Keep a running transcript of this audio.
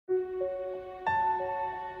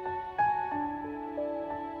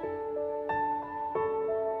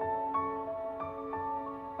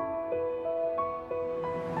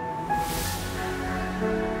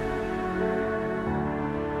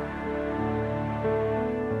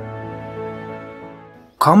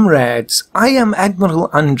Comrades, I am Admiral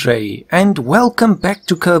Andre, and welcome back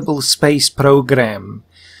to Kerbal Space Program.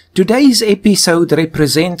 Today's episode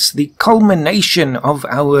represents the culmination of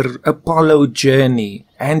our Apollo journey,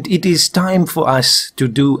 and it is time for us to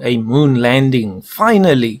do a moon landing,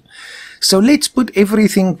 finally. So let's put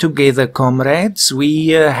everything together, comrades. We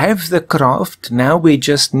have the craft, now we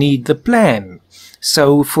just need the plan.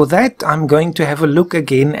 So for that, I'm going to have a look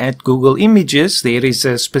again at Google Images. There is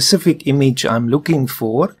a specific image I'm looking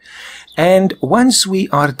for. And once we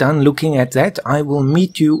are done looking at that, I will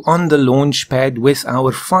meet you on the launch pad with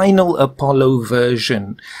our final Apollo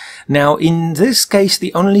version. Now, in this case,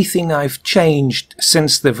 the only thing I've changed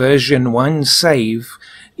since the version 1 save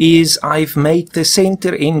is I've made the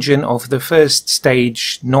center engine of the first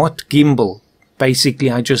stage not gimbal. Basically,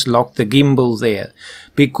 I just locked the gimbal there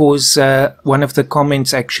because one of the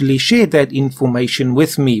comments actually shared that information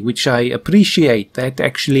with me, which I appreciate. That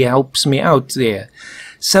actually helps me out there.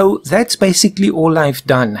 So that's basically all I've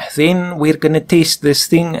done. Then we're going to test this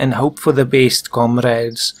thing and hope for the best,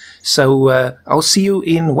 comrades. So I'll see you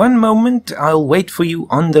in one moment. I'll wait for you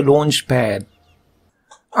on the launch pad.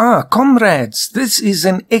 Comrades, this is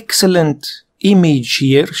an excellent image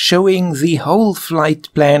here showing the whole flight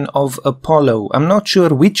plan of Apollo. I'm not sure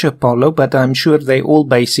which Apollo, but I'm sure they all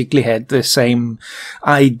basically had the same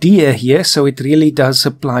idea here, so it really does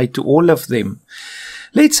apply to all of them.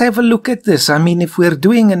 Let's have a look at this. I mean, if we're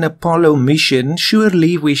doing an Apollo mission,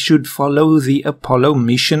 surely we should follow the Apollo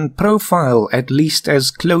mission profile, at least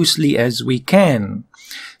as closely as we can.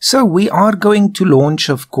 So we are going to launch,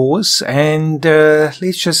 of course, and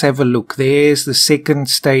let's just have a look. There's the second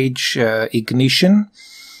stage ignition.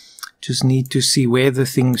 Just need to see where the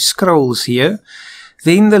thing scrolls here.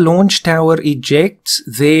 Then the launch tower ejects,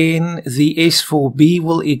 then the S4B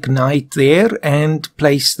will ignite there and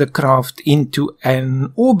place the craft into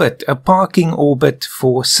an orbit, a parking orbit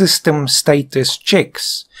for system status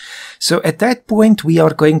checks. So at that point we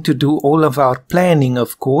are going to do all of our planning,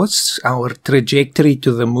 of course, our trajectory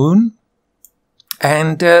to the moon.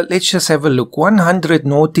 And let's just have a look. 100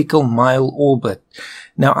 nautical mile orbit.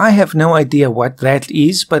 Now, I have no idea what that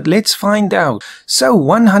is, but let's find out. So,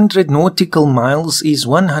 100 nautical miles is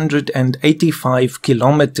 185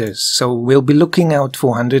 kilometers. So, we'll be looking out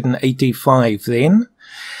for 185 then.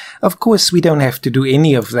 Of course, we don't have to do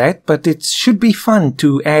any of that, but it should be fun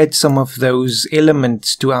to add some of those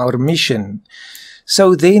elements to our mission.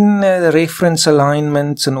 So then reference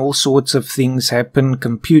alignments and all sorts of things happen,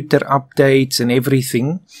 computer updates and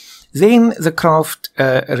everything. Then the craft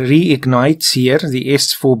reignites here, the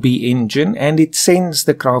S4B engine, and it sends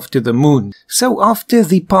the craft to the moon. So after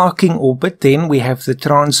the parking orbit, then we have the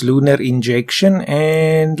translunar injection,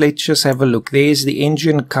 and let's just have a look. There's the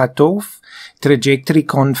engine cutoff, trajectory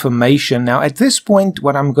confirmation. Now at this point,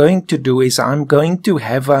 what I'm going to do is I'm going to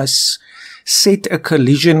have us set a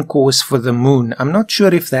collision course for the moon. I'm not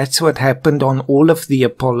sure if that's what happened on all of the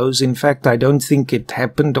Apollos. In fact, I don't think it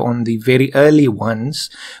happened on the very early ones,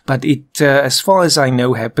 but it, as far as I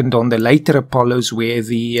know, happened on the later Apollos where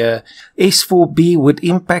the S4B would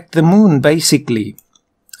impact the moon, basically.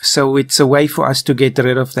 So it's a way for us to get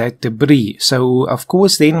rid of that debris. So, of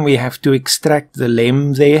course, then we have to extract the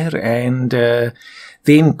LEM there and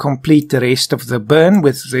then complete the rest of the burn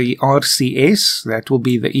with the RCS. That will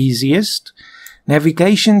be the easiest.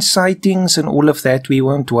 Navigation sightings and all of that, we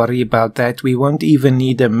won't worry about that. We won't even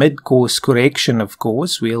need a mid-course correction, of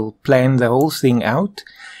course. We'll plan the whole thing out.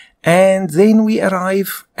 And then we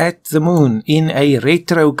arrive at the moon in a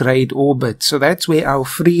retrograde orbit. So that's where our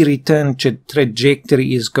free return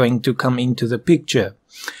trajectory is going to come into the picture.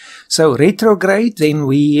 So retrograde, then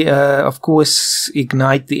we, of course,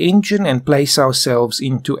 ignite the engine and place ourselves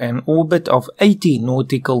into an orbit of 80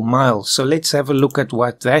 nautical miles. So let's have a look at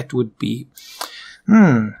what that would be.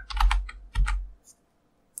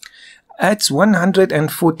 That's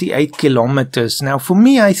 148 kilometers. Now, for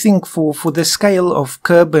me, I think for the scale of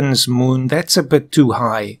Kerbin's moon, that's a bit too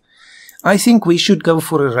high. I think we should go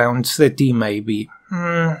for around 30 maybe.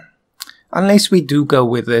 Unless we do go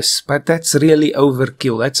with this, but that's really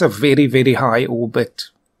overkill. That's a very, very high orbit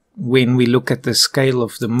when we look at the scale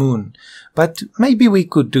of the moon. But maybe we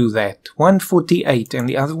could do that. 148 and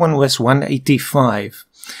the other one was 185.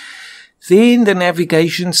 Then the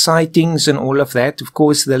navigation sightings and all of that. Of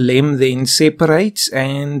course, the LEM then separates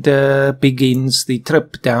and begins the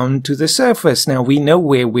trip down to the surface. Now, we know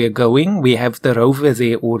where we're going. We have the rover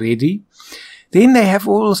there already. Then they have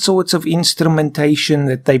all sorts of instrumentation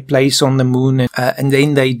that they place on the moon, and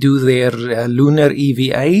then they do their lunar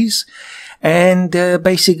EVAs and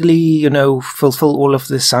basically, you know, fulfill all of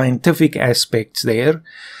the scientific aspects there.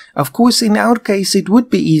 Of course, in our case, it would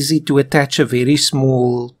be easy to attach a very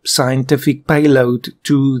small scientific payload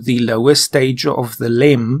to the lower stage of the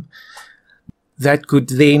LEM that could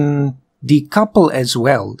then decouple as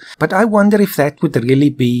well. But I wonder if that would really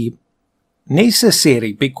be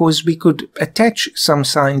necessary, because we could attach some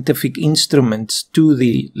scientific instruments to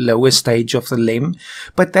the lower stage of the LEM,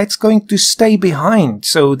 but that's going to stay behind,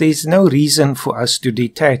 so there's no reason for us to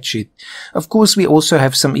detach it. Of course, we also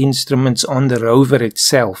have some instruments on the rover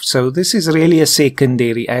itself, so this is really a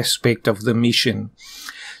secondary aspect of the mission.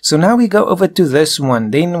 So now we go over to this one.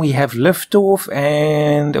 Then we have liftoff,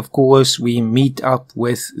 and of course we meet up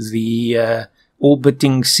with the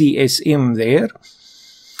orbiting CSM there.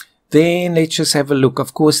 Then let's just have a look.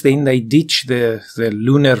 Of course, then they ditch the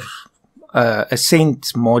lunar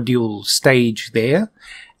ascent module stage there,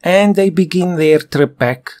 and they begin their trip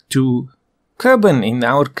back to Kerbal in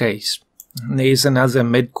our case. And there's another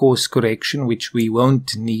mid-course correction which we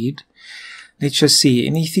won't need. Let's just see,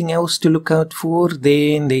 anything else to look out for?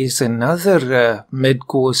 Then there's another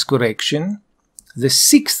mid-course correction, the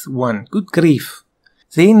 6th one. Good grief.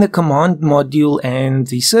 Then the command module and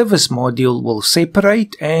the service module will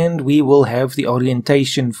separate, and we will have the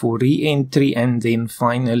orientation for re-entry and then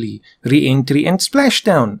finally re-entry and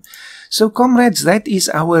splashdown. So comrades, that is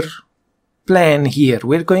our plan here.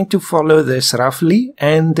 We're going to follow this roughly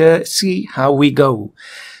and see how we go.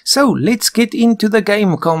 So let's get into the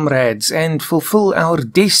game, comrades, and fulfill our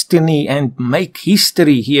destiny and make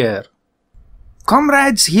history here.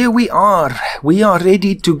 Comrades, here we are. We are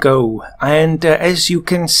ready to go, and as you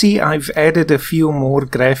can see, I've added a few more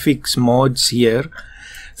graphics mods here.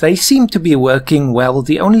 They seem to be working well.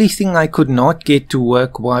 The only thing I could not get to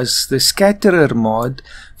work was the scatterer mod.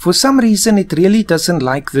 For some reason it really doesn't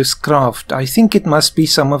like this craft. I think it must be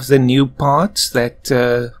some of the new parts that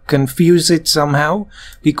confuse it somehow,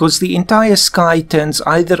 because the entire sky turns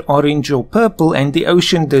either orange or purple and the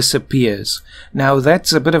ocean disappears. Now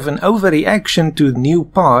that's a bit of an overreaction to new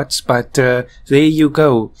parts, but there you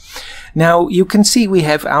go. Now you can see we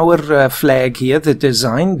have our flag here, the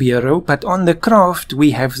design bureau, but on the craft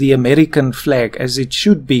we have the American flag, as it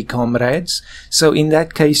should be, comrades. So in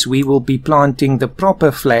that case we will be planting the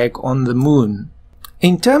proper flag on the moon.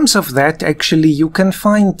 In terms of that, actually you can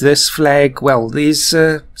find this flag, well, there's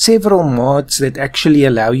several mods that actually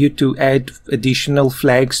allow you to add additional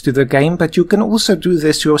flags to the game, but you can also do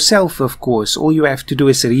this yourself, of course. All you have to do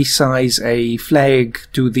is resize a flag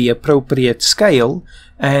to the appropriate scale,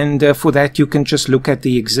 and for that you can just look at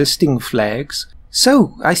the existing flags.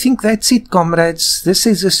 So, I think that's it, comrades. This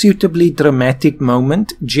is a suitably dramatic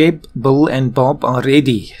moment. Jeb, Bill and Bob are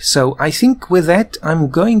ready. So I think with that I'm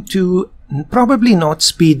going to probably not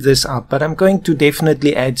speed this up, but I'm going to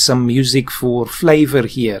definitely add some music for flavor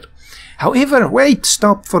here. However, wait,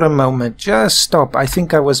 stop for a moment. Just stop. I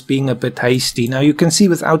think I was being a bit hasty. Now you can see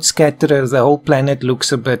without scatterer the whole planet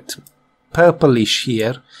looks a bit purplish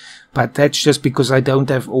here. But that's just because I don't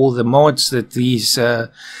have all the mods that these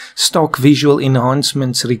stock visual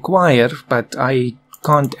enhancements require, but I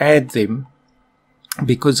can't add them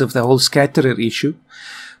because of the whole scatterer issue.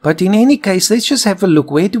 But in any case, let's just have a look.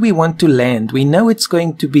 Where do we want to land? We know it's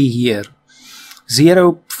going to be here.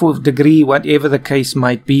 0 degree, whatever the case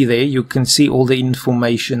might be there. You can see all the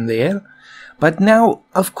information there. But now,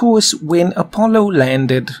 of course, when Apollo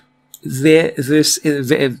landed, the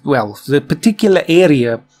particular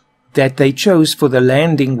area that they chose for the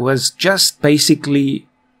landing was just basically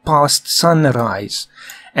past sunrise.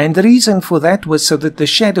 And the reason for that was so that the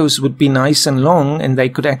shadows would be nice and long and they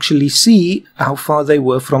could actually see how far they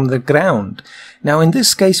were from the ground. Now in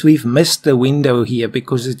this case we've missed the window here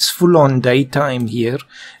because it's full on daytime here,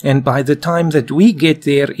 and by the time that we get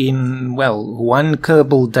there in, well, one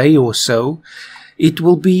Kerbal day or so, it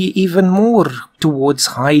will be even more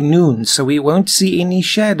towards high noon, so we won't see any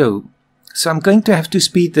shadow. So I'm going to have to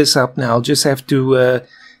speed this up now. I'll just have to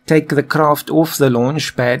take the craft off the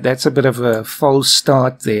launch pad. That's a bit of a false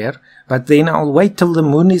start there. But then I'll wait till the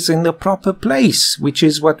moon is in the proper place, which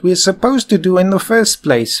is what we're supposed to do in the first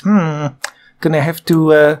place. Gonna have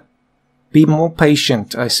to be more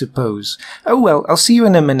patient, I suppose. Oh well, I'll see you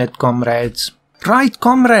in a minute, comrades. Right,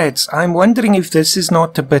 comrades, I'm wondering if this is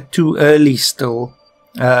not a bit too early still.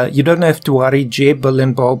 You don't have to worry, Jeb, Bill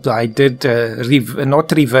and Bob. I did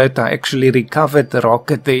not revert, I actually recovered the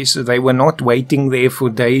rocket there, so they were not waiting there for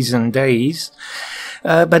days and days.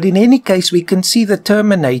 But in any case, we can see the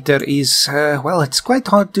Terminator is, well, it's quite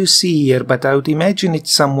hard to see here, but I would imagine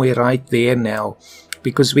it's somewhere right there now,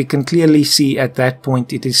 because we can clearly see at that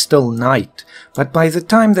point it is still night. But by the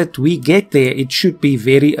time that we get there, it should be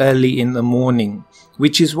very early in the morning,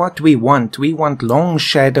 which is what we want. We want long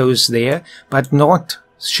shadows there, but not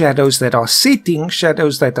shadows that are setting,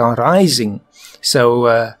 shadows that are rising. So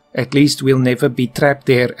at least we'll never be trapped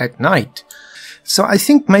there at night. So I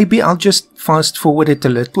think maybe I'll just fast forward it a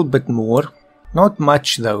little bit more. Not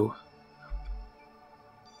much though.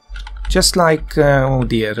 Just like, oh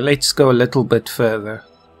dear, let's go a little bit further.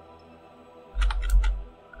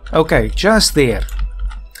 Okay, just there.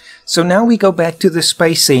 So now we go back to the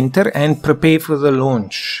Space Center and prepare for the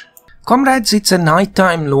launch. Comrades, it's a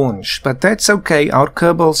nighttime launch, but that's okay. Our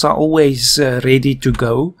Kerbals are always ready to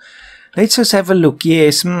go. Let's just have a look.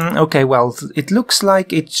 Yes, okay, well, it looks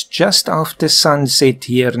like it's just after sunset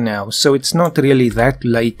here now, so it's not really that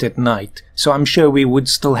late at night. So I'm sure we would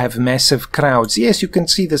still have massive crowds. Yes, you can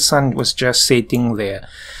see the sun was just setting there.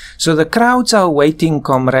 So the crowds are waiting,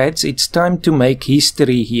 comrades. It's time to make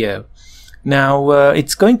history here. Now,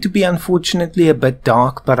 it's going to be unfortunately a bit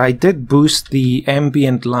dark, but I did boost the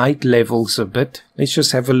ambient light levels a bit. Let's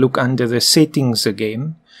just have a look under the settings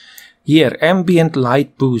again. Here, ambient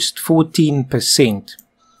light boost, 14%.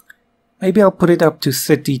 Maybe I'll put it up to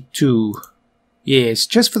 32. Yes,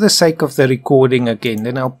 just for the sake of the recording again.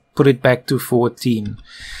 Then I'll put it back to 14.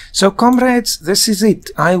 So, comrades, this is it.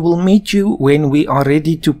 I will meet you when we are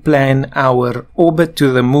ready to plan our orbit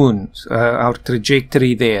to the moon, our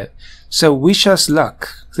trajectory there. So, wish us luck.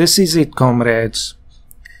 This is it, comrades.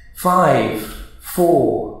 5,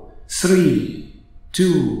 4, 3,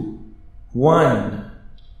 2, 1...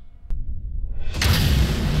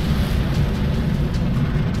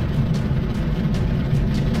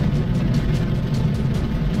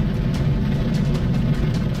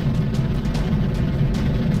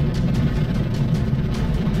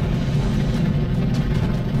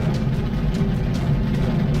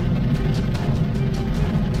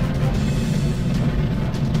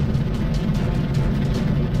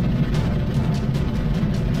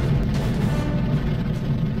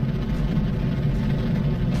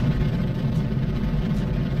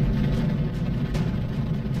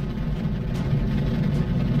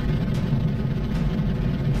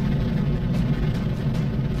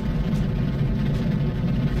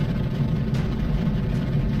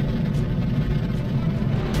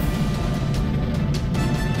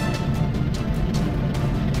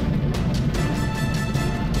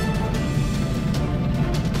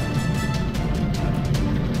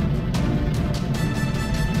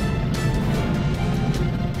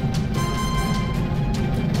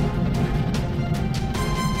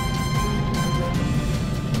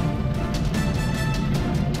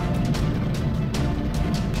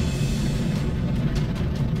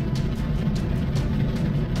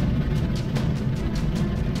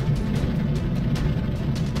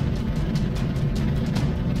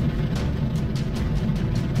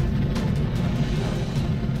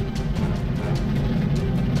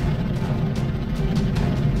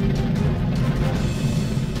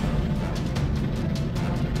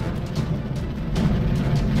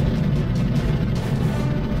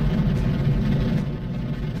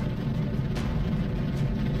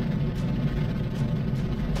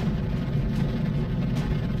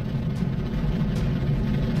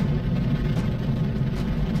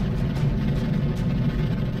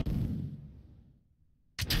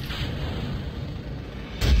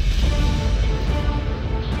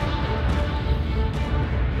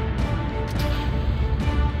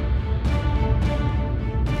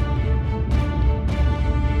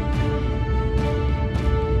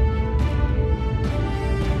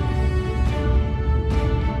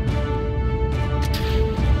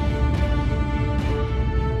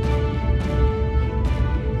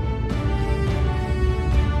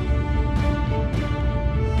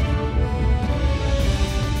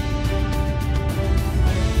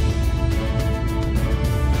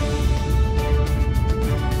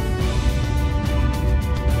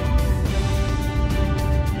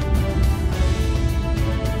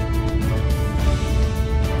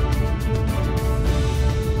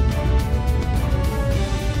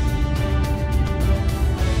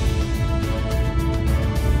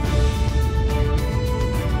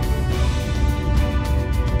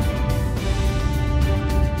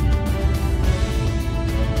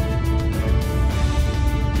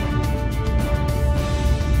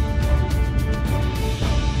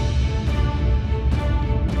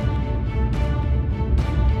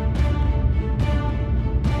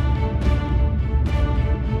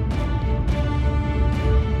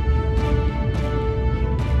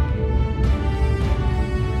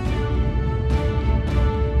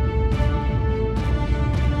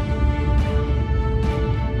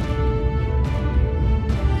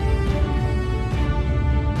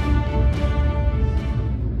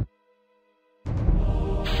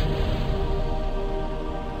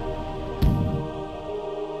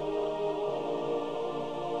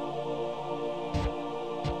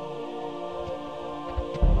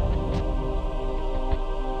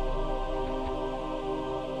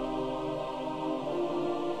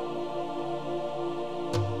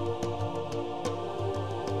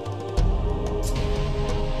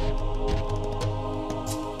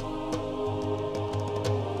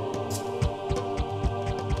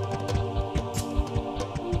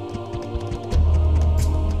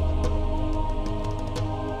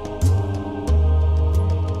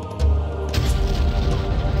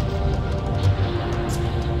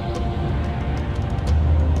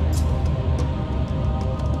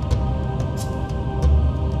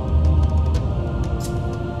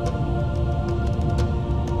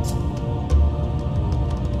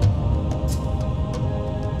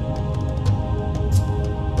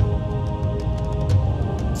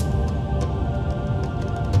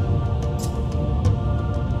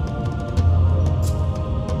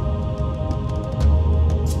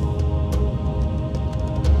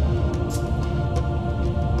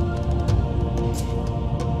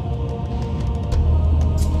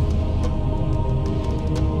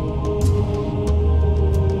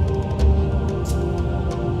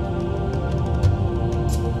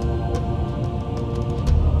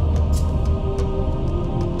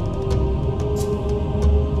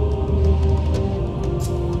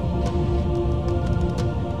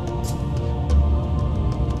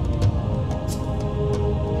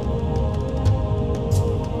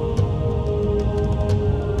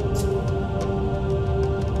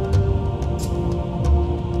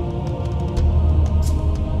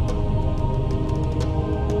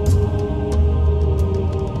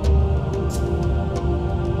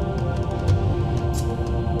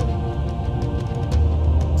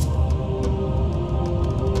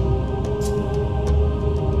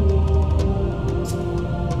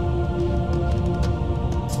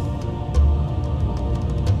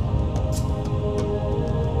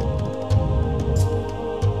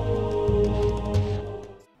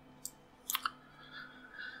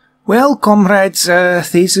 Well, comrades,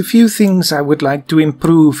 there's a few things I would like to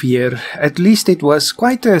improve here. At least it was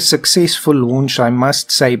quite a successful launch, I must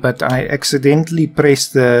say, but I accidentally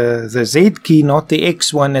pressed the Z key, not the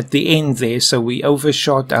X one at the end there, so we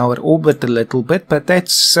overshot our orbit a little bit, but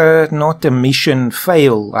that's not a mission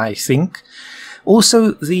fail, I think.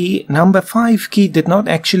 Also, the number 5 key did not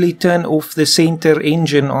actually turn off the center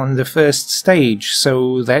engine on the first stage,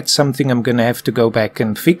 so that's something I'm gonna have to go back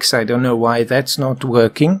and fix. I don't know why that's not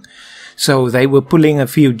working. So they were pulling a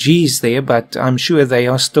few G's there, but I'm sure they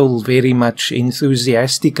are still very much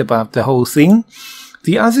enthusiastic about the whole thing.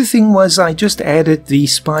 The other thing was I just added the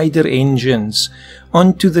spider engines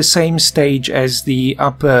onto the same stage as the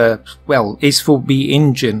upper, well, S4B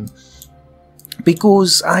engine.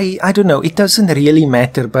 Because I don't know, it doesn't really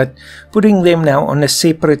matter, but putting them now on a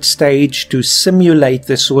separate stage to simulate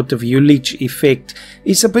the sort of ullage effect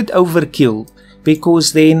is a bit overkill.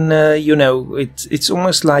 Because then, you know, it's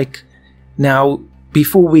almost like now,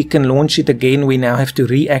 before we can launch it again, we now have to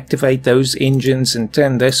reactivate those engines and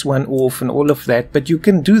turn this one off and all of that. But you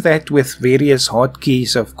can do that with various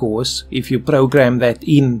hotkeys, of course, if you program that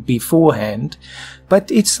in beforehand. But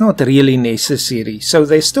it's not really necessary. So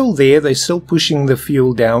they're still there, they're still pushing the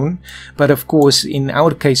fuel down. But of course, in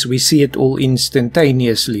our case, we see it all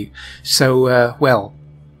instantaneously. So, well,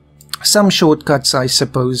 some shortcuts, I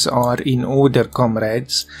suppose, are in order,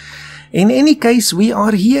 comrades. In any case, we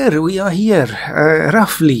are here,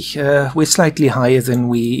 roughly. We're slightly higher than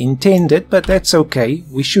we intended, but that's okay.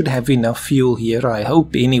 We should have enough fuel here, I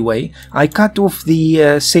hope anyway. I cut off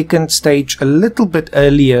the second stage a little bit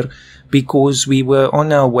earlier because we were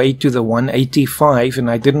on our way to the 185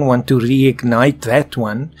 and I didn't want to reignite that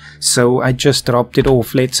one. So I just dropped it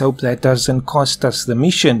off. Let's hope that doesn't cost us the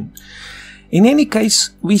mission. In any case,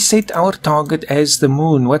 we set our target as the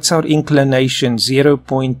moon. What's our inclination?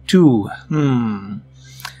 0.2.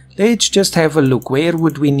 Let's just have a look. Where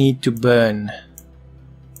would we need to burn?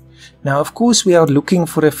 Now, of course, we are looking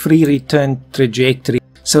for a free return trajectory.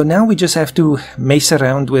 So now we just have to mess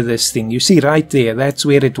around with this thing. You see right there, that's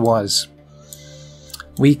where it was.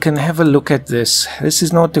 We can have a look at this. This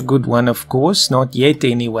is not a good one, of course, not yet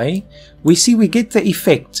anyway. We see we get the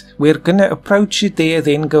effect. We're gonna approach it there,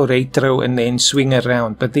 then go retro and then swing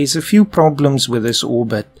around. But there's a few problems with this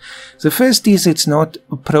orbit. The first is it's not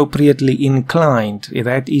appropriately inclined.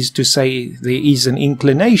 That is to say, there is an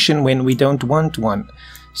inclination when we don't want one.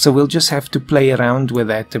 So we'll just have to play around with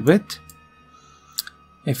that a bit.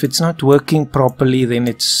 If it's not working properly, then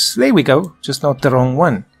it's, there we go, just not the wrong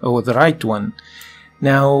one, or the right one.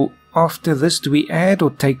 Now, after this, do we add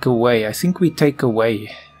or take away? I think we take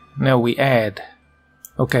away. No, we add.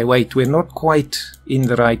 Okay, wait, we're not quite in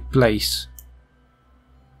the right place.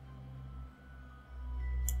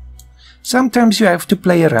 Sometimes you have to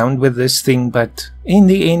play around with this thing, but in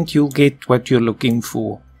the end, you'll get what you're looking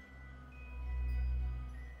for.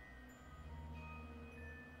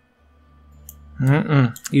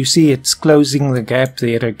 You see, it's closing the gap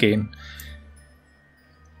there again.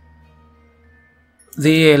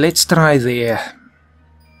 There, let's try there.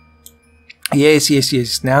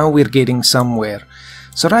 Yes. Now we're getting somewhere.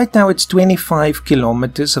 So right now it's 25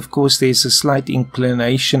 kilometers. Of course, there's a slight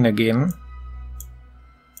inclination again.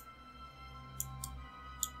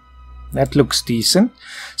 That looks decent.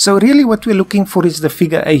 So really what we're looking for is the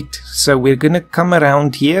figure 8. So we're going to come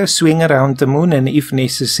around here, swing around the moon, and if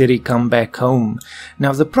necessary come back home.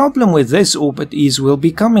 Now the problem with this orbit is we'll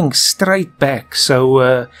be coming straight back.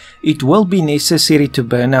 So it will be necessary to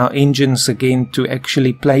burn our engines again to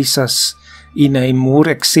actually place us in a more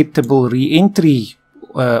acceptable re-entry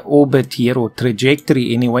orbit here, or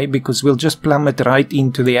trajectory anyway, because we'll just plummet right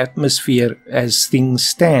into the atmosphere as things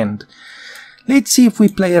stand. Let's see if we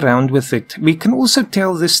play around with it. We can also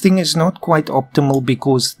tell this thing is not quite optimal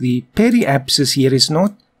because the periapsis here is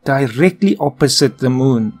not directly opposite the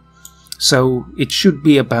moon. So it should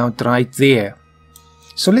be about right there.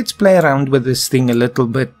 So let's play around with this thing a little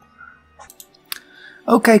bit.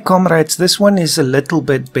 Okay, comrades, this one is a little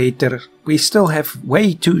bit better. We still have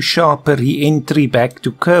way too sharp a re-entry back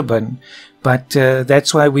to Kerbal, but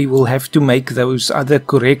that's why we will have to make those other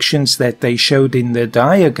corrections that they showed in the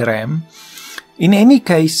diagram. In any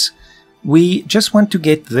case, we just want to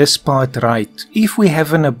get this part right. If we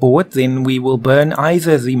have an abort, then we will burn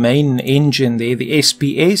either the main engine there, the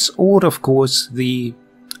SPS, or of course the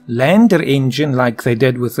lander engine like they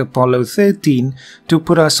did with Apollo 13 to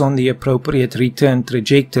put us on the appropriate return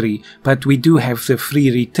trajectory, but we do have the free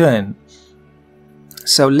return.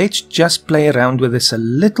 So let's just play around with this a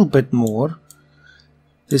little bit more.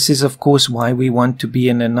 This is of course why we want to be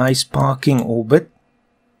in a nice parking orbit.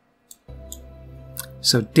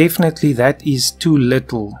 So definitely that is too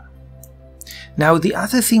little. Now the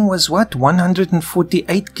other thing was what?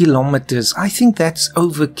 148 kilometers. I think that's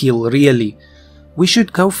overkill, really. We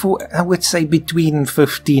should go for, I would say, between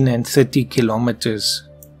 15 and 30 kilometers.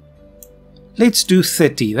 Let's do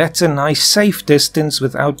 30. That's a nice safe distance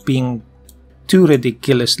without being too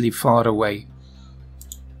ridiculously far away.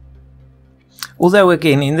 Although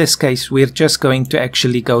again, in this case, we're just going to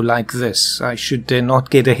actually go like this. I should not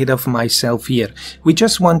get ahead of myself here. We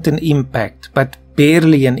just want an impact, but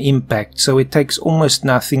barely an impact, so it takes almost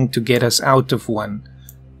nothing to get us out of one.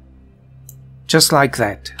 Just like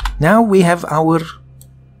that. Now we have our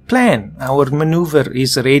plan. Our maneuver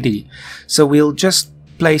is ready. So we'll just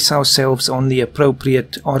place ourselves on the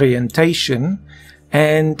appropriate orientation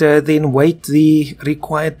and then wait the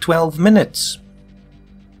required 12 minutes.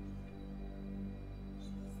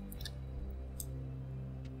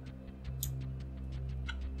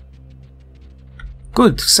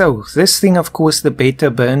 Good, so this thing, of course, the better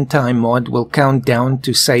burn time mod will count down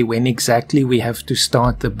to say when exactly we have to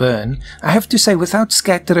start the burn. I have to say, without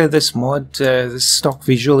Scatterer, this mod, this stock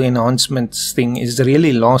visual enhancements thing is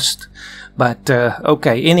really lost. But,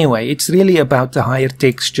 okay, anyway, it's really about the higher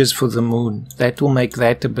textures for the moon. That will make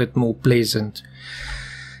that a bit more pleasant.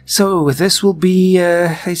 So, this will be,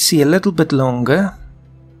 let's see, a little bit longer.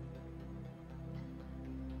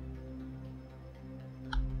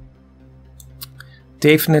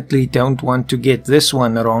 Definitely don't want to get this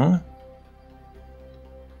one wrong.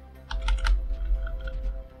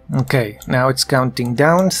 Okay, now it's counting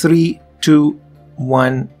down. 3, 2,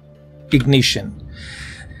 1, ignition.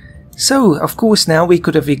 So, of course, now we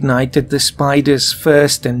could have ignited the spiders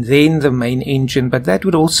first and then the main engine, but that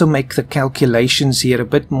would also make the calculations here a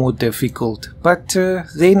bit more difficult. But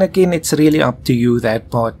then again, it's really up to you, that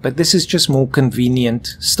part. But this is just more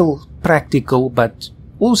convenient, still practical, but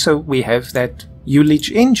also we have that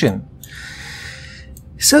Ullage engine.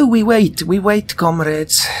 So we wait,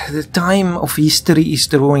 comrades. The time of history is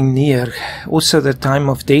drawing near. Also the time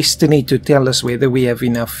of destiny to tell us whether we have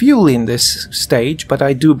enough fuel in this stage, but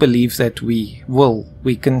I do believe that we will.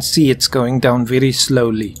 We can see it's going down very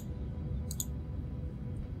slowly.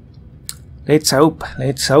 Let's hope,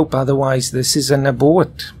 otherwise this is an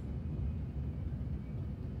abort.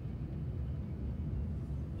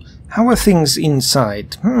 How are things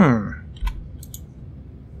inside?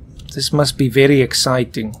 This must be very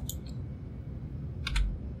exciting.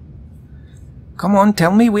 Come on,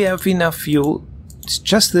 tell me we have enough fuel. It's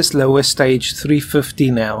just this lower stage,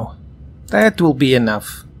 350 now. That will be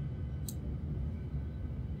enough.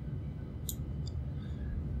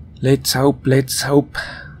 Let's hope, let's hope.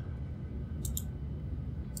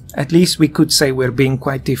 At least we could say we're being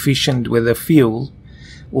quite efficient with the fuel.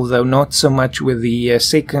 Although not so much with the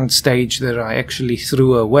second stage that I actually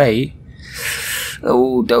threw away.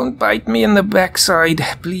 Oh, don't bite me in the backside,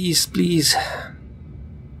 please, please.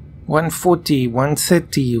 140,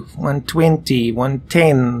 130, 120,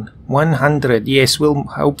 110, 100. Yes, we'll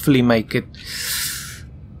hopefully make it.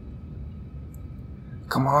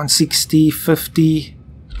 Come on, 60, 50.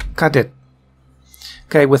 Cut it.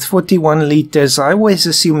 Okay, with 41 liters, I always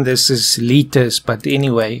assume this is liters, but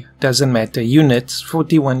anyway, doesn't matter. Units,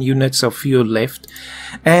 41 units of fuel left.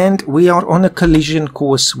 And we are on a collision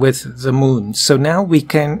course with the moon. So now we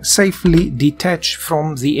can safely detach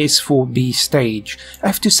from the S4B stage. I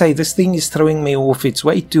have to say, this thing is throwing me off. It's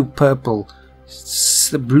way too purple.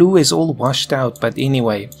 The blue is all washed out, but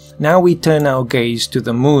anyway. Now we turn our gaze to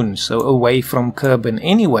the moon, so away from Kerbal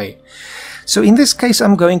anyway. So in this case,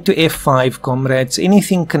 I'm going to F5, comrades.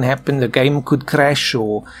 Anything can happen. The game could crash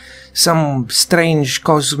or some strange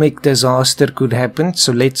cosmic disaster could happen.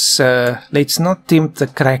 So let's not tempt the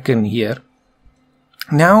Kraken here.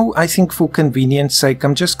 Now, I think for convenience sake,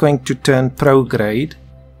 I'm just going to turn pro grade.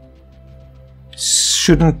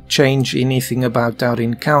 Shouldn't change anything about our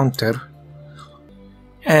encounter.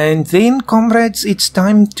 And then, comrades, it's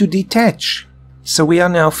time to detach. So we are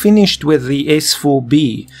now finished with the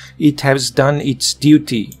S4B. It has done its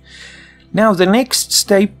duty. Now the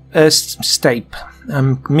next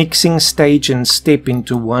I'm mixing stage and step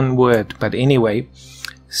into one word, but anyway,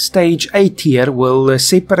 stage 8 here will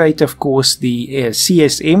separate, of course, the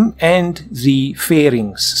CSM and the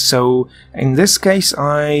fairings. So in this case,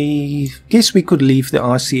 I guess we could leave the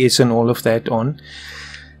RCS and all of that on.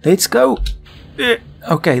 Let's go.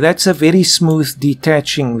 Okay, that's a very smooth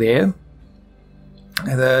detaching there.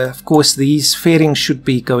 Of course, these fairings should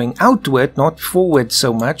be going outward, not forward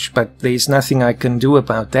so much, but there's nothing I can do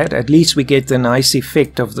about that. At least we get the nice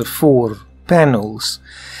effect of the 4 panels.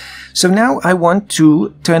 So now I want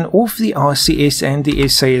to turn off the RCS and the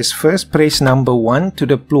SAS first. Press number 1 to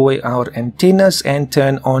deploy our antennas and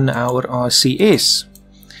turn on our RCS.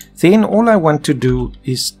 Then all I want to do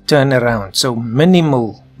is turn around. So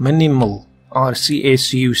minimal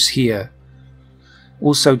RCS use here.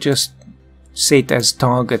 Also just set as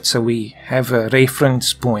target so we have a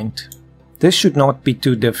reference point. This should not be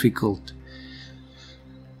too difficult.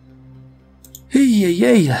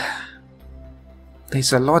 Hey.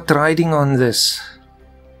 There's a lot riding on this.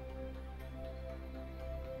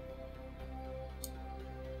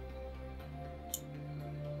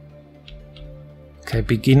 Okay,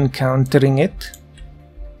 begin countering it.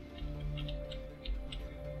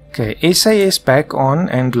 Okay, SAS back on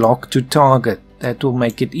and lock to target. That will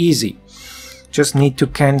make it easy. Just need to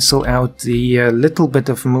cancel out the little bit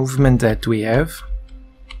of movement that we have.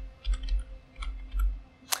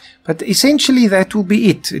 But essentially that will be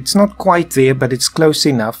it. It's not quite there, but it's close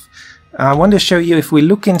enough. I want to show you, if we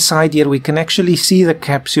look inside here, we can actually see the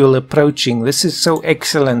capsule approaching. This is so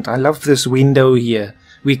excellent. I love this window here.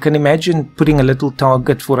 We can imagine putting a little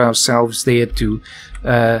target for ourselves there to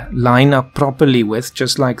line up properly with,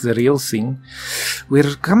 just like the real thing.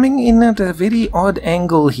 We're coming in at a very odd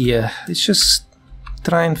angle here. Let's just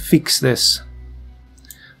try and fix this.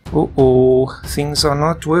 Uh-oh, things are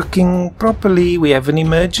not working properly. We have an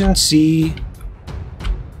emergency.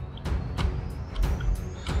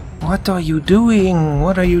 What are you doing?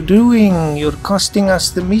 What are you doing? You're costing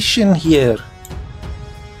us the mission here.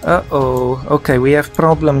 Uh-oh. Okay, we have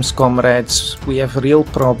problems, comrades. We have real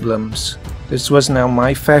problems. This was now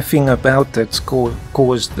my faffing about that's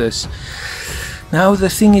caused this. Now the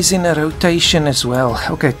thing is in a rotation as well.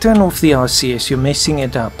 Okay, turn off the RCS. You're messing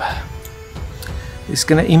it up. It's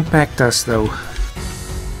gonna impact us though.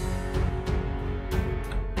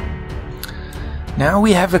 Now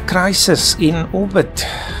we have a crisis in orbit.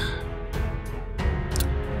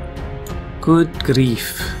 Good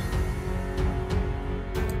grief.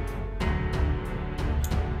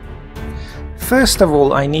 First of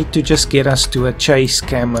all, I need to just get us to a chase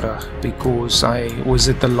camera, because was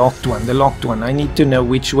it the locked one? The locked one. I need to know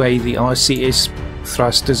which way the RCS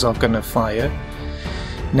thrusters are gonna fire.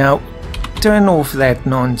 Now, turn off that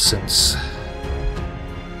nonsense.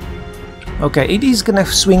 Okay, it is gonna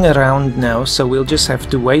swing around now, so we'll just have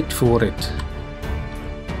to wait for it.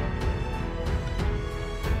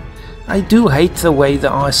 I do hate the way the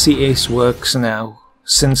RCS works now,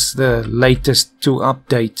 since the latest 2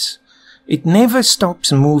 updates. It never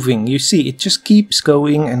stops moving. You see, it just keeps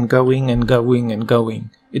going and going and going and going.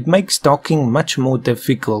 It makes docking much more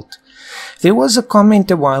difficult. There was a comment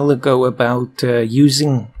a while ago about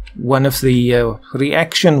using one of the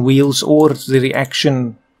reaction wheels or the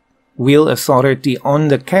reaction wheel authority on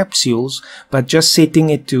the capsules, but just setting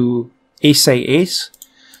it to SAS.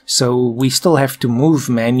 So we still have to move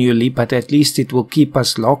manually, but at least it will keep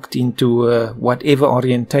us locked into whatever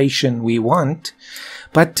orientation we want.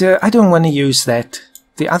 But I don't want to use that.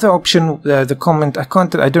 The other option, the comment,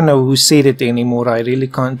 I don't know who said it anymore. I really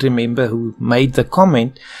can't remember who made the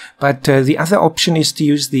comment. But the other option is to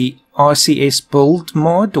use the RCS build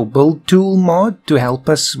mod or build tool mod to help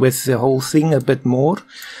us with the whole thing a bit more.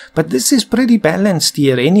 But this is pretty balanced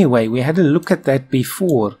here anyway. We had a look at that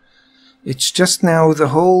before. It's just now the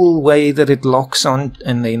whole way that it locks on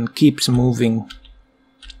and then keeps moving.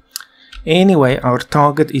 Anyway, our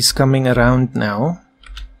target is coming around now.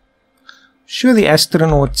 Sure, the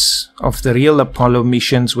astronauts of the real Apollo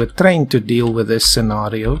missions were trained to deal with this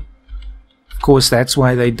scenario. Of course, that's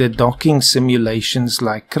why they did docking simulations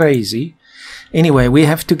like crazy. Anyway, we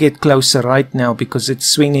have to get closer right now because it's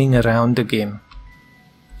swinging around again.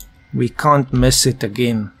 We can't miss it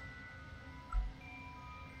again.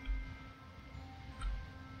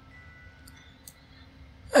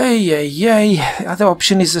 The other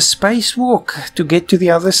option is a spacewalk to get to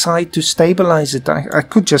the other side to stabilize it. I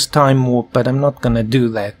could just time warp, but I'm not gonna do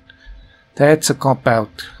that. That's a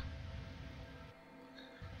cop-out.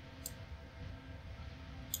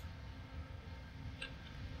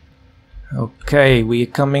 Okay, we're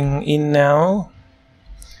coming in now.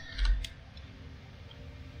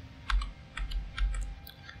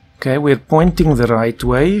 Okay, we're pointing the right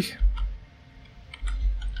way.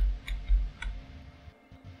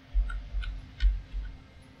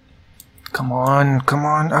 Come on, come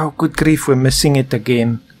on. Oh, good grief, we're missing it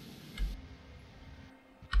again.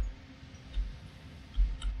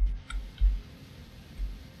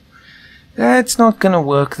 That's not gonna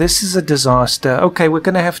work. This is a disaster. Okay, we're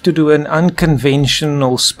gonna have to do an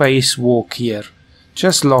unconventional spacewalk here.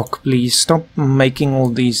 Just lock, please. Stop making all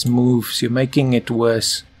these moves. You're making it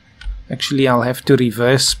worse. Actually, I'll have to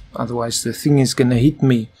reverse, otherwise the thing is gonna hit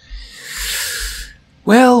me.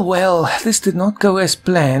 Well, this did not go as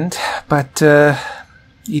planned, but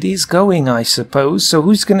It is going, I suppose. So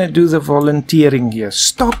who's going to do the volunteering here?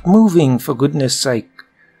 Stop moving, for goodness sake.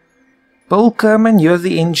 Bill Kerman, you're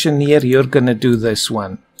the engineer. You're going to do this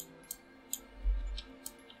one.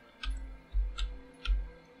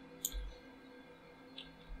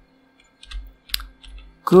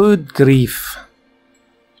 Good grief.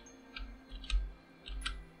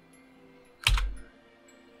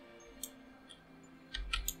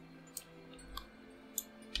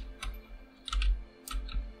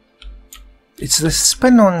 It's the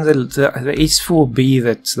spin on the S4B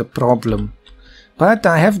that's the problem. But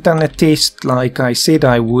I have done a test like I said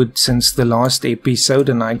I would since the last episode,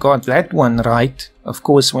 and I got that one right. Of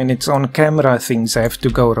course, when it's on camera things have to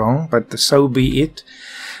go wrong, but so be it.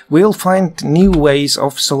 We'll find new ways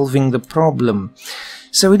of solving the problem.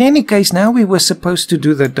 So in any case, now we were supposed to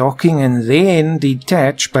do the docking and then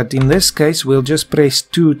detach, but in this case we'll just press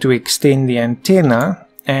 2 to extend the antenna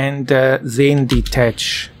and then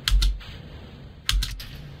detach.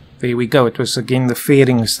 There we go. It was again the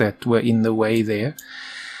fairings that were in the way there.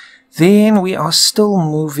 Then we are still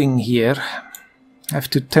moving here.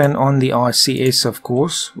 Have to turn on the RCS, of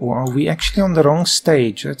course. Or are we actually on the wrong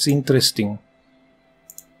stage? That's interesting.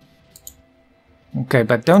 Okay,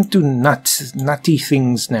 but don't do nutty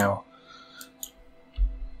things now.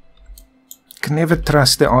 Can never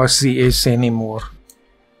trust the RCS anymore.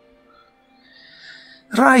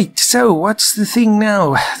 Right, so what's the thing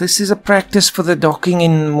now? This is a practice for the docking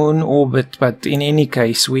in moon orbit, but in any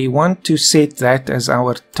case, we want to set that as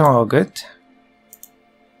our target.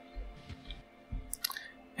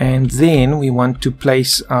 And then we want to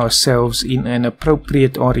place ourselves in an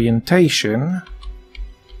appropriate orientation.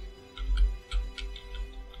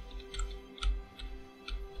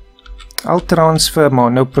 I'll transfer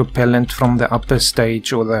monopropellant from the upper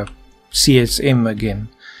stage or the CSM again.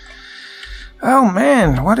 Oh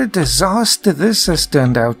man, what a disaster this has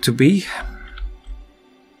turned out to be.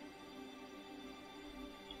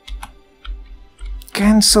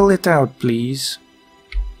 Cancel it out, please.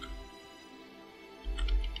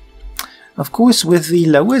 Of course, with the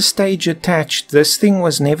lower stage attached, this thing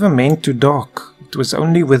was never meant to dock. It was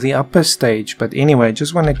only with the upper stage. But anyway, I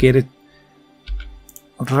just want to get it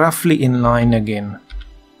roughly in line again.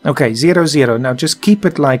 Okay, 0, 0. Now just keep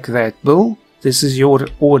it like that, Bill. This is your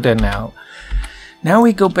order now. Now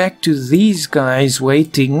we go back to these guys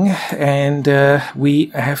waiting, and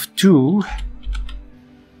we have to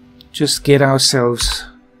just get ourselves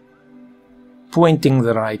pointing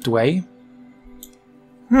the right way.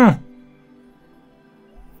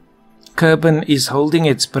 Kerbal is holding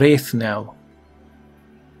its breath now.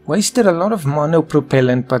 Wasted a lot of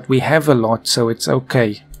monopropellant, but we have a lot, so it's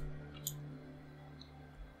okay.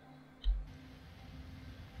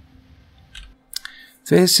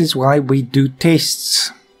 This is why we do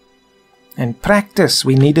tests and practice.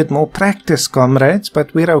 We needed more practice, comrades,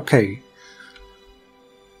 but we're okay.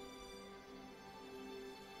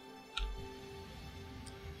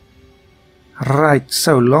 Right,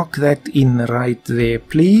 so lock that in right there,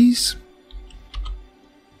 please.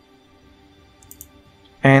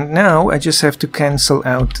 And now I just have to cancel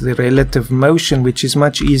out the relative motion, which is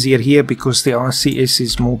much easier here because the RCS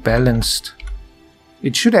is more balanced.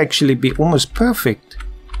 It should actually be almost perfect.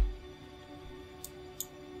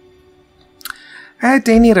 At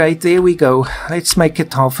any rate, there we go. Let's make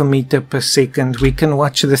it 0.5 meter per second. We can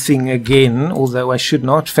watch the thing again, although I should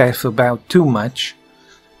not faff about too much.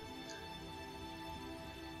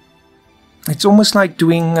 It's almost like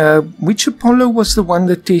doing... which Apollo was the one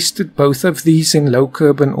that tested both of these in low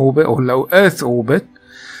Kerbal orbit or low Earth orbit?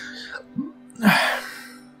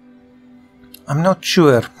 I'm not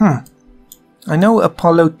sure. I know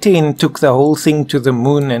Apollo 10 took the whole thing to the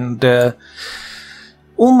moon and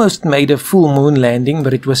almost made a full moon landing,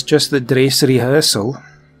 but it was just the dress rehearsal.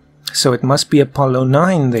 So it must be Apollo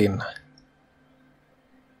 9 then.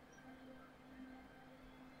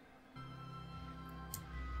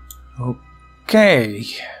 Okay.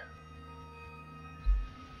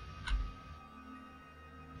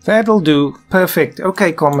 That'll do. Perfect.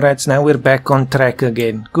 Okay, comrades, now we're back on track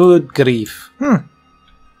again. Good grief.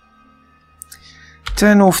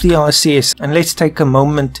 Turn off the RCS and let's take a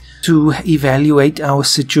moment to evaluate our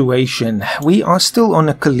situation. We are still on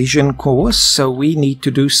a collision course, so we need to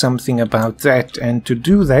do something about that. And to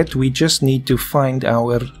do that, we just need to find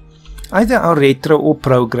either our retro or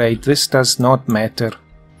prograde. This does not matter.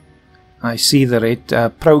 I see the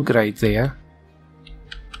prograde there.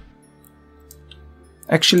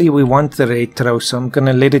 Actually, we want the retro, so I'm going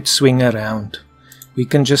to let it swing around. We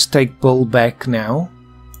can just take Bull back now.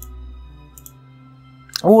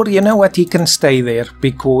 Or, you know what, he can stay there,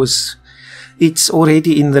 because it's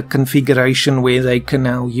already in the configuration where they can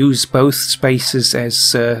now use both spaces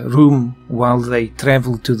as room while they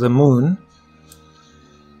travel to the moon.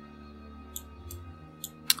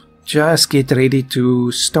 Just get ready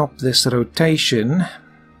to stop this rotation.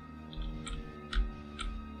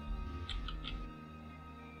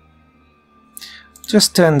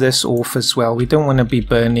 Just turn this off as well. We don't want to be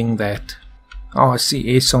burning that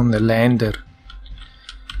RCS on the lander.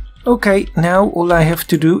 Okay, now all I have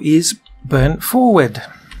to do is burn forward.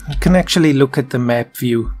 You can actually look at the map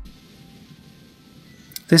view.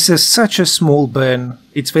 This is such a small burn.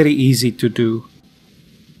 It's very easy to do.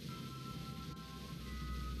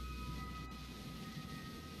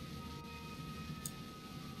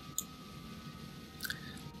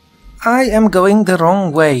 I am going the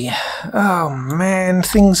wrong way. Oh man,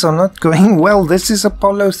 things are not going well. This is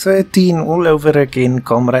Apollo 13 all over again,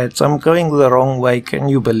 comrades. I'm going the wrong way, can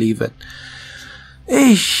you believe it?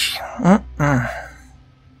 Eesh.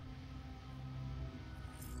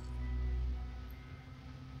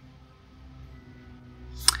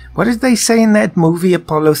 What did they say in that movie,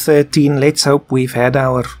 Apollo 13? Let's hope we've had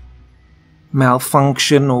our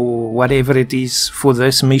malfunction or whatever it is for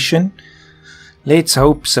this mission. Let's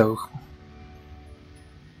hope so.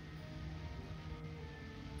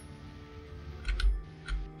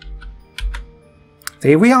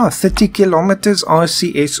 There we are, 30 kilometers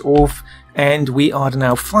RCS off, and we are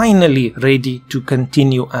now finally ready to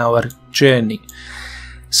continue our journey.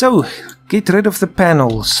 So, get rid of the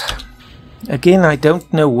panels. Again, I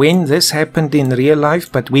don't know when this happened in real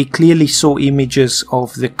life, but we clearly saw images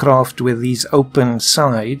of the craft with these open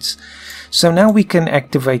sides. So now we can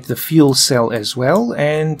activate the fuel cell as well,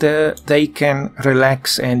 and they can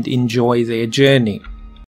relax and enjoy their journey.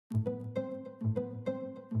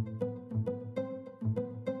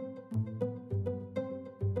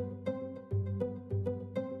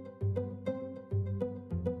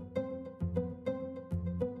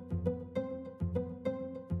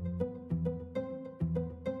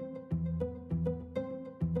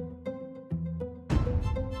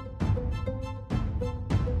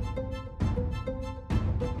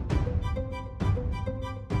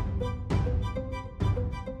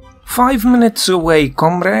 "5 minutes away,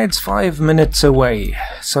 comrades, 5 minutes away."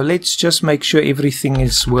 So let's just make sure everything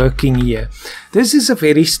is working here. This is a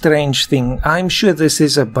very strange thing. I'm sure this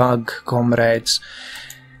is a bug, comrades.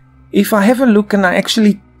 If I have a look, and I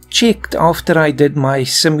actually checked after I did my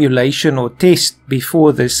simulation or test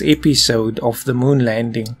before this episode of the moon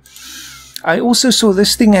landing, I also saw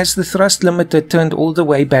this thing has the thrust limiter turned all the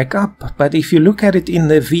way back up. But if you look at it in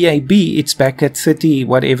the VAB, it's back at 30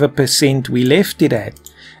 whatever % we left it at.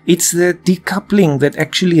 It's the decoupling that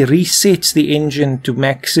actually resets the engine to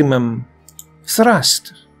maximum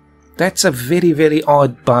thrust. That's a very, very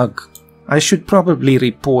odd bug. I should probably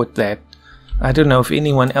report that. I don't know if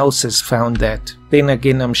anyone else has found that. Then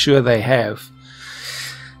again, I'm sure they have.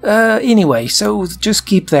 Anyway, so just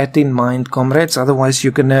keep that in mind, comrades. Otherwise,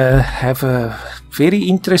 you're gonna have a very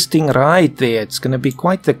interesting ride there. It's gonna be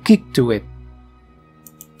quite the kick to it.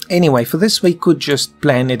 Anyway, for this we could just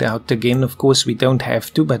plan it out again. Of course we don't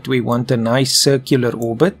have to, but we want a nice circular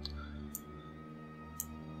orbit.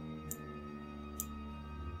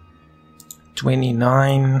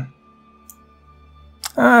 29.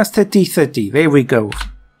 30. There we go.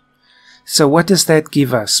 So what does that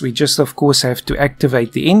give us? We just of course have to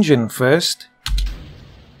activate the engine first.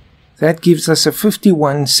 That gives us a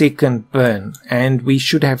 51-second burn, and we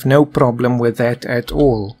should have no problem with that at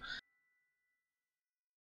all.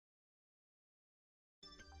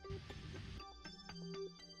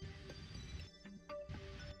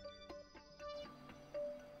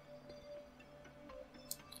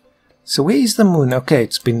 So where is the moon? Okay,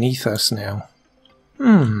 it's beneath us now.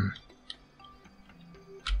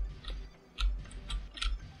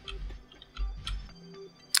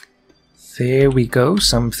 There we go,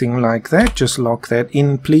 something like that. Just lock that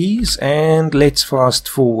in, please, and let's fast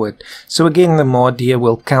forward. So again, the mod here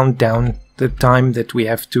will count down the time that we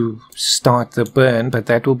have to start the burn, but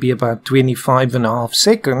that will be about 25.5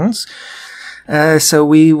 seconds. So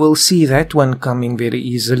we will see that one coming very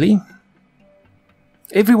easily.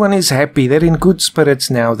 Everyone is happy. They're in good spirits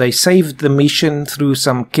now. They saved the mission through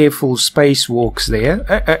some careful spacewalks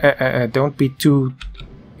there. Don't be too...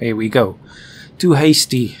 There we go. Too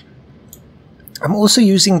hasty. I'm also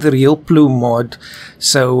using the Real Plume mod,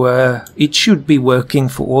 so it should be working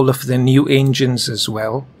for all of the new engines as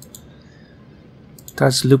well.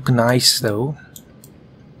 Does look nice though.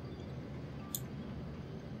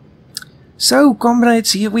 So,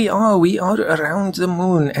 comrades, here we are. We are around the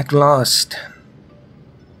moon at last.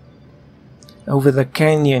 over the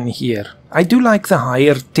canyon here. I do like the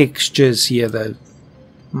higher textures here though.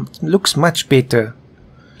 Looks much better.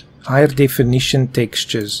 Higher definition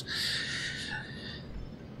textures.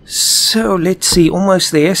 So let's see,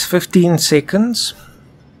 almost there, 15 seconds.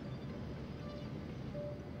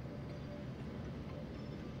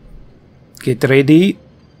 Get ready.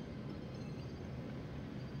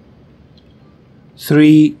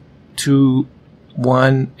 3, 2,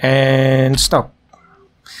 1 and stop.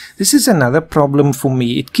 This is another problem for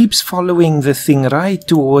me. It keeps following the thing right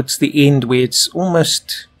towards the end where it's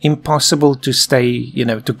almost impossible to stay, you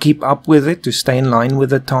know, to keep up with it, to stay in line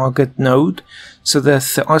with the target node. So the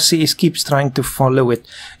RCS keeps trying to follow it.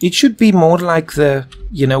 It should be more like the,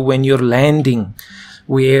 you know, when you're landing,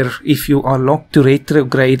 where if you are locked to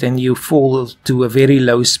retrograde and you fall to a very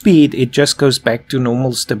low speed, it just goes back to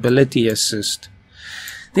normal stability assist.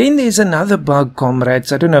 Then there's another bug,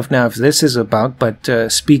 comrades. I don't know if this is a bug, but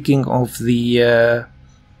speaking of the,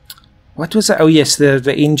 what was it? Oh yes,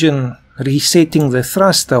 the engine resetting the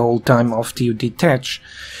thrust the whole time after you detach.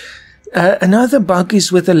 Another bug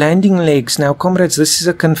is with the landing legs. Now, comrades, this is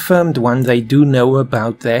a confirmed one. They do know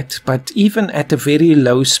about that. But even at a very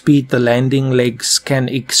low speed, the landing legs can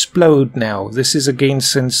explode now. This is again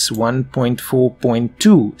since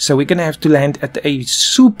 1.4.2. So we're going to have to land at a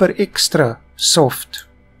super extra soft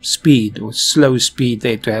speed or slow speed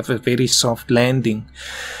there to have a very soft landing.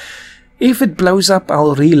 If it blows up,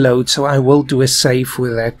 I'll reload, so I will do a save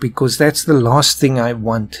with that because that's the last thing I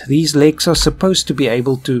want. These legs are supposed to be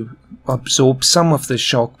able to absorb some of the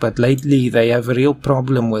shock, but lately they have a real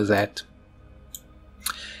problem with that.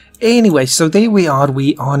 Anyway, so there we are.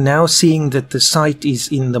 We are now seeing that the site is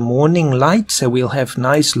in the morning light, so we'll have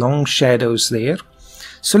nice long shadows there.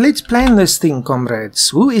 So let's plan this thing,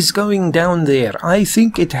 comrades. Who is going down there? I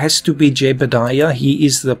think it has to be Jebediah. He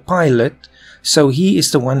is the pilot. So he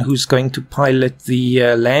is the one who's going to pilot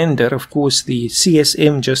the lander. Of course, the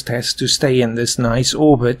CSM just has to stay in this nice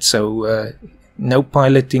orbit, so no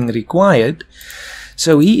piloting required.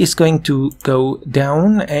 So he is going to go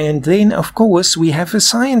down, and then of course we have a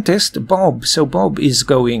scientist, Bob. So Bob is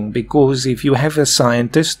going, because if you have a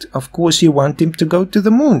scientist, of course you want him to go to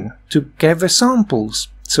the moon to gather samples.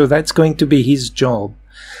 So that's going to be his job.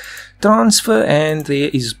 Transfer, and there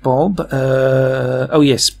is Bob. Oh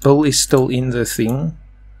yes, Bill is still in the thing.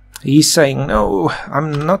 He's saying, no,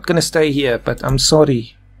 I'm not going to stay here, but I'm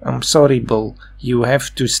sorry. I'm sorry, Bill. You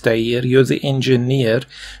have to stay here. You're the engineer.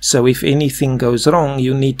 So if anything goes wrong,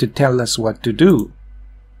 you need to tell us what to do.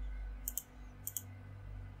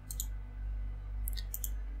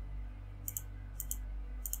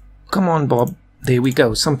 Come on, Bob. There we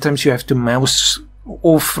go. Sometimes you have to mouse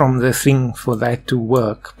off from the thing for that to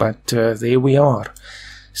work, but there we are.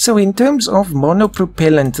 So in terms of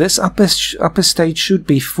monopropellant, this upper stage should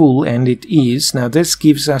be full, and it is. Now this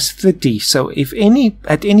gives us 30, so if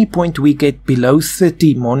at any point we get below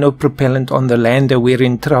 30 monopropellant on the lander, we're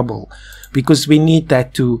in trouble, because we need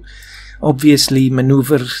that to obviously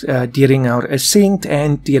maneuver during our ascent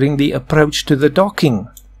and during the approach to the docking.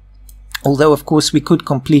 Although, of course, we could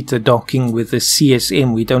complete the docking with the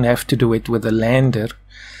CSM. We don't have to do it with the lander.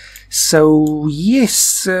 So,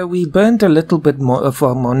 yes, we burned a little bit more of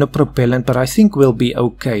our monopropellant, but I think we'll be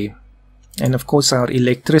okay. And, of course, our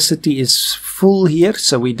electricity is full here,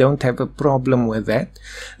 so we don't have a problem with that.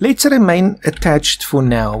 Let's remain attached for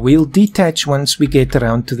now. We'll detach once we get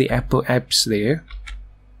around to the apps there.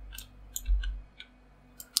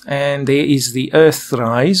 And there is the Earth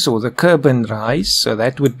rise, or the Kerbal rise. So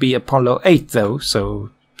that would be Apollo 8 though. So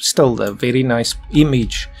still a very nice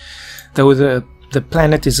image. Though the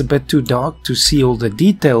planet is a bit too dark to see all the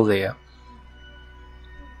detail there.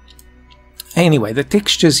 Anyway, the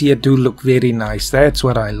textures here do look very nice. That's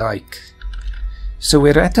what I like. So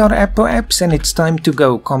we're at our apps and it's time to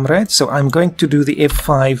go, comrades. So I'm going to do the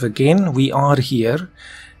F5 again. We are here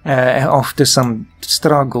after some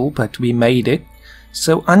struggle, but we made it.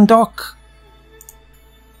 So undock,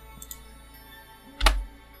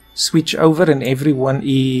 switch over, and everyone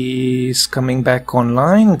is coming back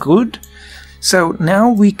online. Good. So now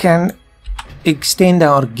we can extend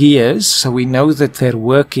our gears so we know that they're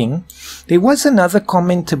working. There was another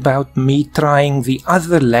comment about me trying the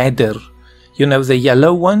other ladder, you know, the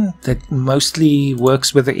yellow one that mostly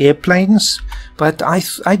works with the airplanes. But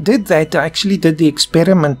I did that. I actually did the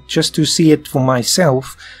experiment just to see it for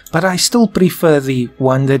myself. But I still prefer the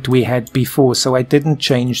one that we had before, so I didn't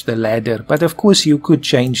change the ladder. But of course you could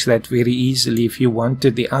change that very easily if you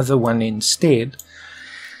wanted the other one instead.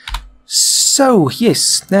 So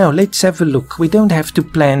yes, now let's have a look. We don't have to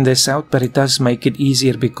plan this out, but it does make it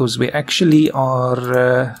easier because we actually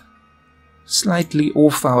are slightly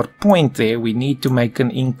off our point there. We need to make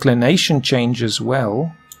an inclination change as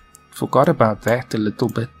well. Forgot about that a little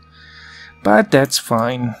bit. But that's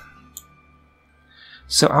fine.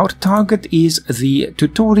 So our target is the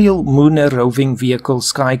Tutorial Lunar Roving Vehicle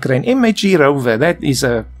Sky Crane MHE rover. That is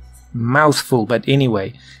a mouthful, but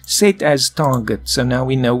anyway. Set as target. So now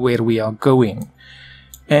we know where we are going.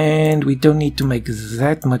 And we don't need to make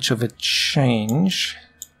that much of a change.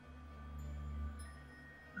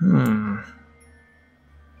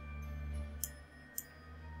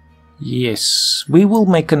 Yes, we will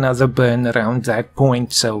make another burn around that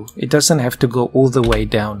point, so it doesn't have to go all the way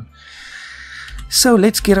down. So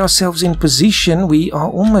let's get ourselves in position. We are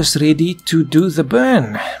almost ready to do the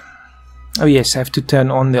burn. Oh yes, have to turn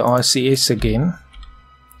on the RCS again.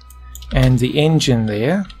 And the engine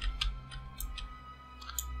there.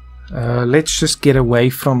 Let's just get away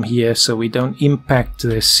from here so we don't impact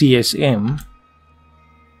the CSM.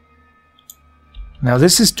 Now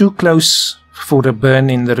this is too close for a burn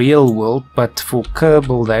in the real world, but for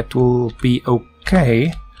Kerbal that will be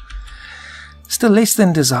okay. Still less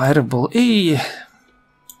than desirable.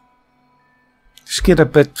 Just get a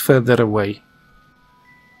bit further away.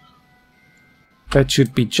 That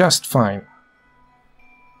should be just fine.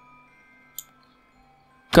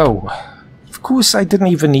 Go. Of course, I didn't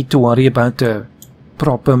even need to worry about a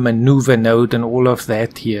proper maneuver node and all of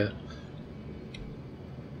that here.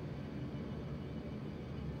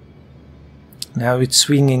 Now it's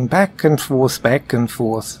swinging back and forth, back and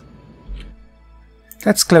forth.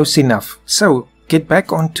 That's close enough. So, get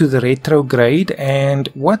back onto the retrograde, and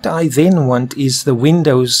what I then want is the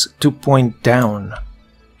windows to point down.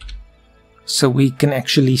 So we can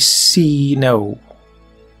actually see, no.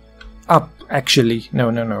 Up, actually.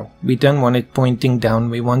 No. We don't want it pointing down,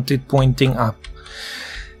 we want it pointing up.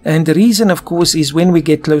 And the reason, of course, is when we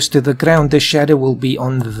get close to the ground, the shadow will be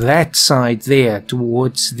on that side there,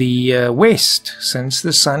 towards the west, since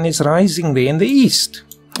the sun is rising there in the east.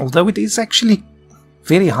 Although it is actually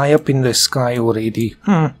very high up in the sky already.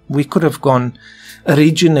 We could have gone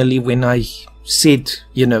originally when I said,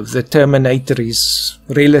 you know, the Terminator is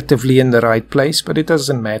relatively in the right place, but it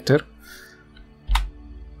doesn't matter.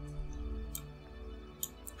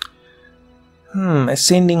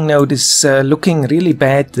 Ascending node is looking really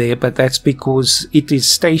bad there, but that's because it is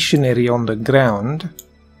stationary on the ground.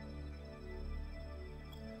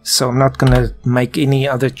 So I'm not going to make any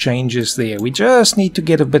other changes there. We just need to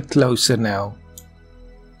get a bit closer now.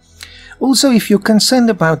 Also, if you're concerned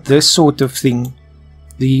about this sort of thing,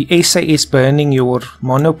 the SAS burning your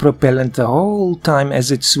monopropellant the whole time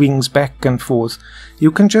as it swings back and forth,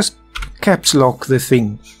 you can just caps lock the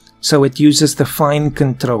thing. So it uses the fine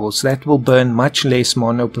controls. That will burn much less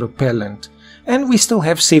monopropellant. And we still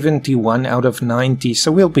have 71 out of 90,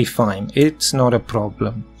 so we'll be fine. It's not a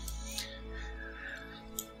problem.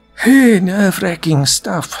 Nerve-wracking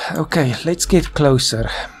stuff. Okay, let's get closer.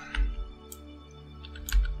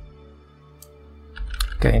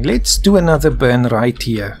 Okay, let's do another burn right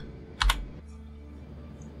here.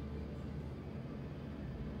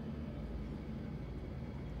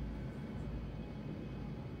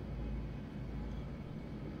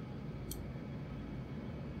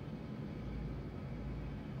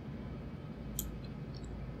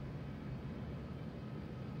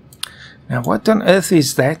 Now what on earth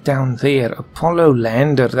is that down there? Apollo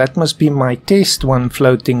lander. That must be my test one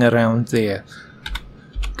floating around there.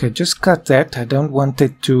 Okay, just cut that. I don't want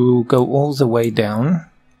it to go all the way down.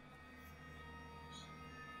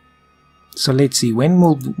 So let's see. When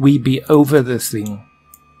will we be over the thing?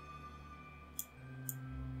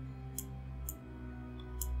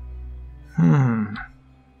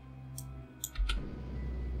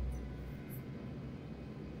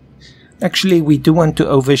 Actually, we do want to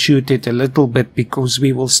overshoot it a little bit because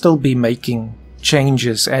we will still be making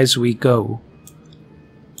changes as we go.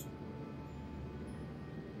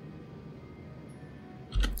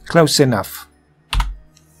 Close enough.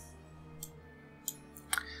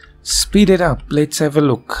 Speed it up. Let's have a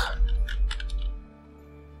look.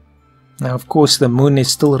 Now, of course, the moon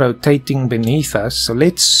is still rotating beneath us, so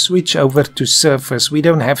let's switch over to surface. We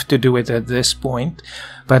don't have to do it at this point,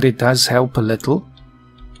 but it does help a little.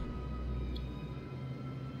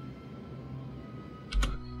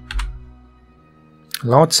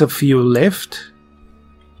 Lots of fuel left.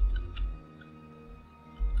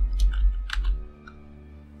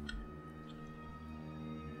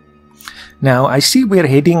 Now, I see we're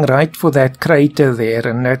heading right for that crater there,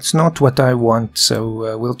 and that's not what I want,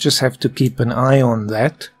 so we'll just have to keep an eye on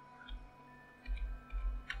that.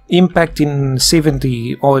 Impact in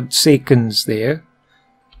 70 odd seconds there.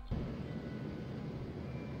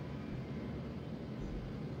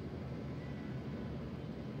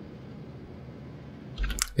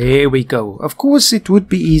 There we go. Of course, it would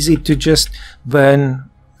be easy to just burn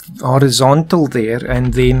horizontal there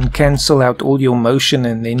and then cancel out all your motion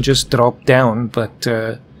and then just drop down, but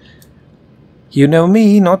you know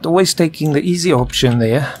me, not always taking the easy option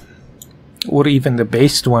there, or even the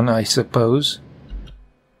best one, I suppose.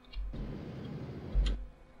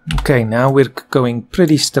 Okay, now we're going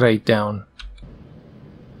pretty straight down.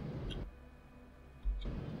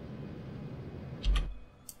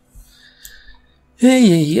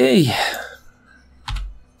 Hey.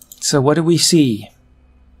 So what do we see?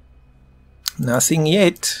 Nothing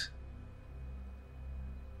yet.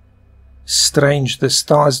 Strange, the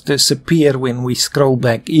stars disappear when we scroll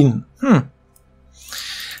back in.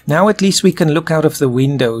 Now at least we can look out of the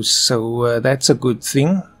windows, so that's a good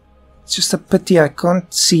thing. It's just a pity I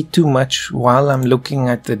can't see too much while I'm looking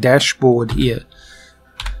at the dashboard here.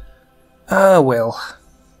 Well.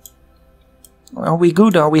 Are we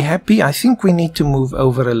good? Are we happy? I think we need to move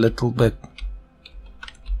over a little bit.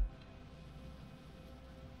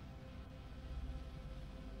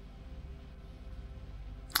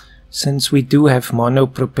 Since we do have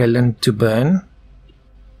monopropellant to burn.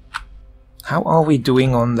 How are we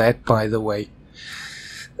doing on that, by the way?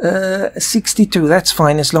 62, that's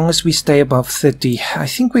fine as long as we stay above 30. I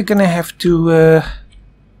think we're gonna have to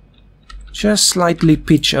just slightly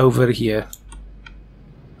pitch over here.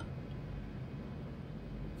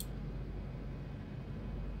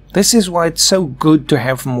 This is why it's so good to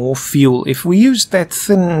have more fuel. If we used that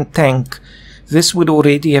thin tank, this would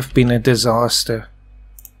already have been a disaster.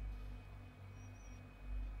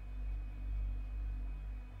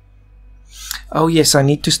 Oh yes, I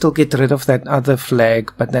need to still get rid of that other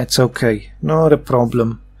flag, but that's okay. Not a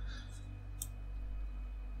problem.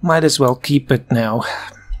 Might as well keep it now.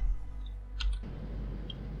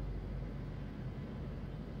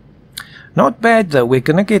 Not bad though, we're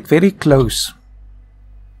gonna get very close.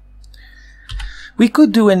 We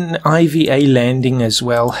could do an IVA landing as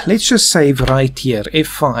well. Let's just save right here,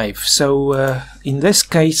 F5. So in this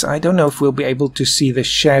case, I don't know if we'll be able to see the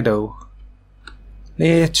shadow.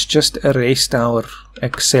 Let's just arrest our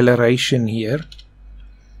acceleration here.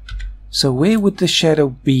 So where would the shadow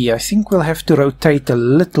be? I think we'll have to rotate a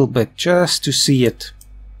little bit just to see it.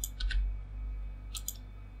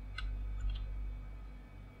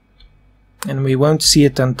 And we won't see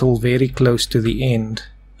it until very close to the end.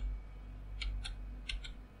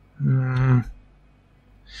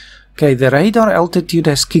 Okay, the radar altitude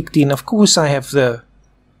has kicked in. Of course I have the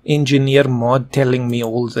engineer mod telling me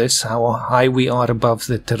all this, how high we are above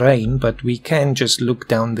the terrain, but we can just look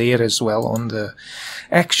down there as well on the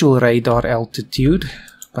actual radar altitude.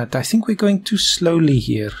 But I think we're going too slowly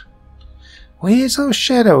here. Where's our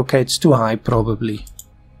shadow? Okay, it's too high probably.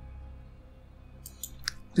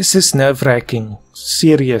 This is nerve-wracking,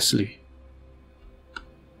 seriously.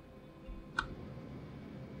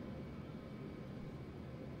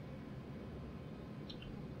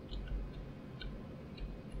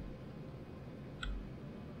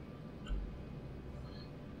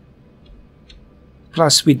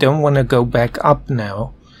 Plus, we don't want to go back up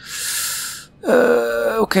now.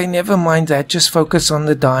 Okay, never mind that. Just focus on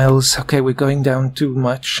the dials. Okay, we're going down too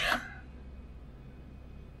much.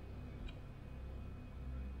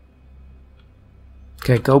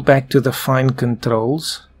 Okay, go back to the fine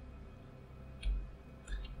controls.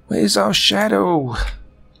 Where's our shadow?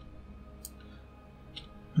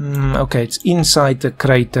 Okay, it's inside the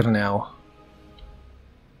crater now.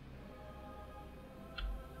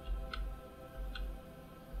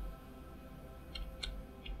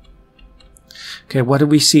 Okay, what do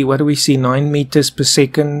we see? What do we see? 9 meters per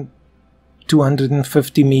second,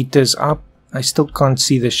 250 meters up. I still can't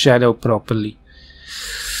see the shadow properly.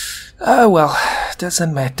 Oh well,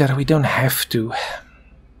 doesn't matter. We don't have to.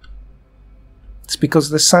 It's because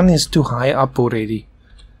the sun is too high up already.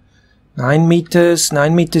 9 meters.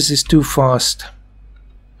 9 meters is too fast.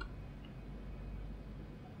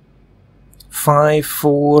 5,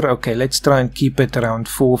 4. Okay, let's try and keep it around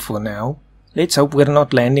 4 for now. Let's hope we're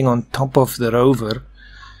not landing on top of the rover.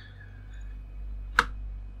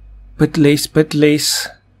 Bit less, bit less.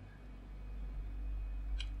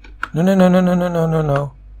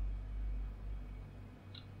 No.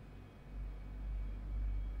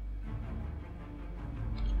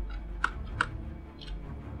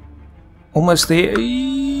 Almost there.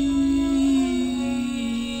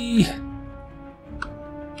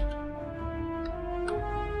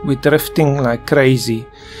 We're drifting like crazy.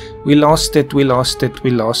 We lost it.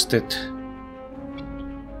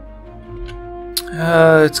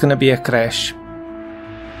 It's gonna be a crash.